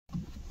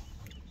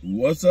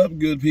What's up,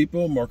 good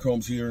people? Mark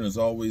Holmes here, and as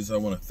always, I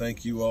want to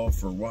thank you all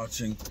for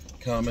watching,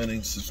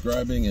 commenting,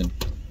 subscribing, and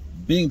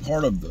being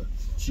part of the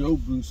Joe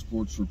Boo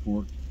Sports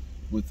Report.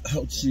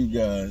 Without you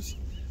guys,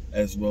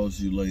 as well as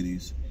you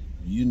ladies,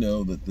 you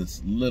know that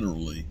this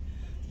literally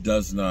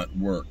does not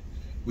work.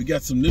 We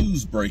got some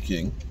news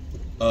breaking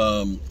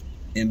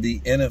in the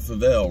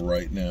NFL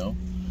right now.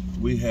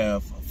 We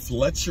have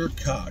Fletcher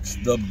Cox,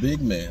 the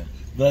big man,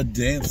 the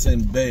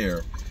dancing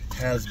bear,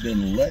 has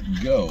been let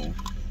go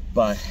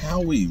by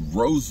Howie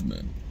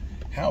Roseman.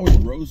 Howie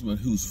Roseman,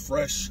 who's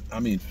fresh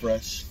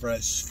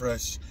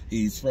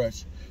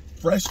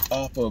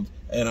off of,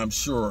 and I'm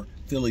sure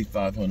Philly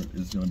 500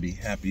 is going to be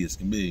happy as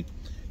can be,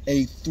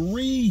 a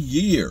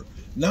 3-year,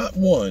 not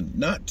one,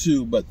 not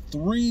two, but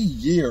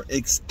 3-year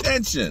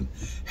extension.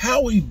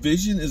 Howie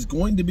Vision is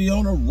going to be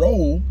on a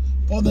roll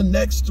for the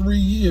next 3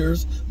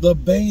 years, the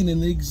bane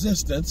in the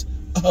existence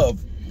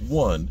of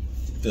one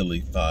Philly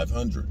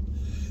 500.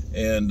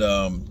 And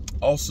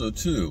also,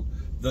 too,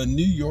 the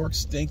New York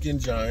stinking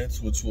Giants,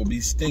 which will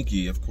be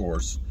stinky, of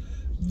course,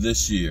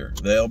 this year.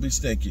 They'll be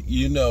stinky.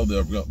 You know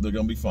they're going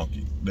to be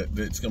funky.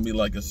 It's going to be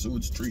like a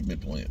sewage treatment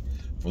plant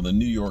for the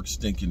New York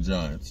stinking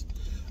Giants.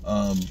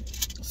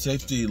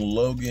 Safety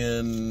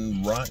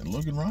Logan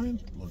Ryan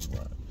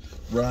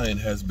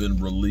has been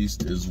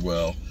released as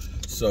well.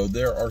 So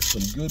there are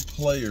some good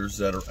players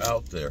that are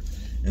out there.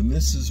 And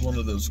this is one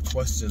of those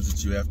questions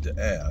that you have to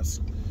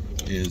ask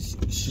is,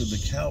 should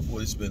the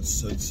Cowboys be in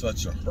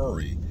such a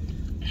hurry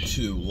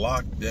to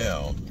lock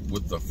down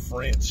with the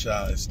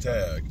franchise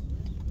tag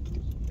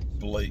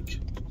Blake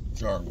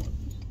Jarwin?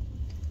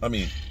 I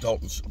mean,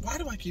 Dalton. Why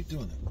do I keep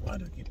doing that? Why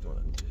do I keep doing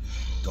it?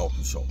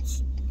 Dalton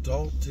Schultz.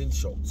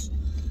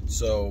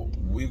 So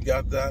we've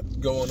got that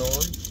going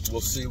on.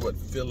 We'll see what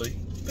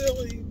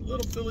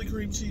little Philly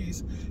cream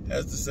cheese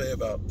has to say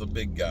about the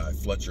big guy,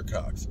 Fletcher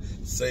Cox.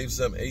 Saves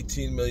them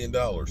 $18 million.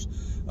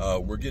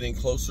 We're getting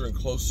closer and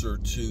closer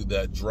to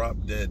that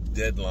drop-dead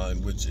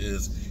deadline, which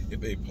is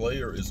if a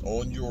player is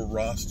on your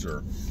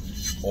roster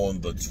on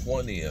the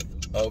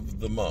 20th of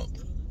the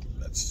month,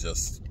 that's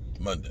just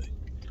Monday,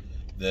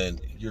 then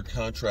your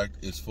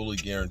contract is fully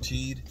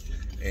guaranteed,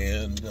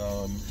 and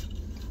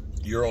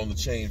you're on the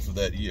chain for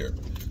that year.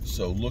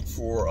 So look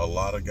for a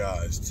lot of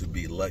guys to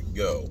be let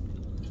go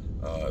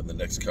in the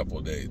next couple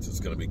of days. It's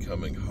going to be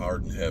coming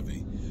hard and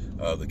heavy.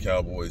 The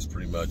Cowboys,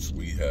 pretty much,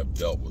 we have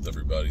dealt with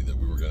everybody that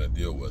we were going to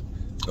deal with.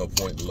 No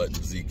point in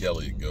letting Zeke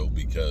Elliott go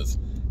because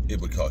it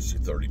would cost you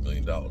 $30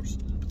 million.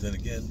 But then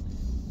again,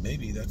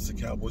 maybe that's the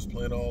Cowboys'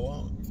 plan all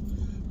along.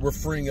 We're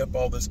freeing up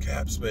all this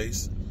cap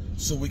space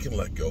so we can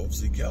let go of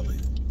Zeke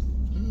Elliott.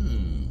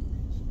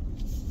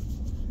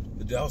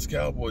 The Dallas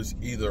Cowboys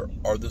either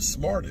are the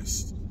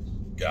smartest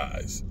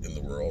guys in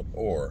the world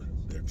or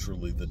they're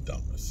truly the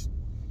dumbest.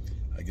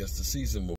 I guess the season will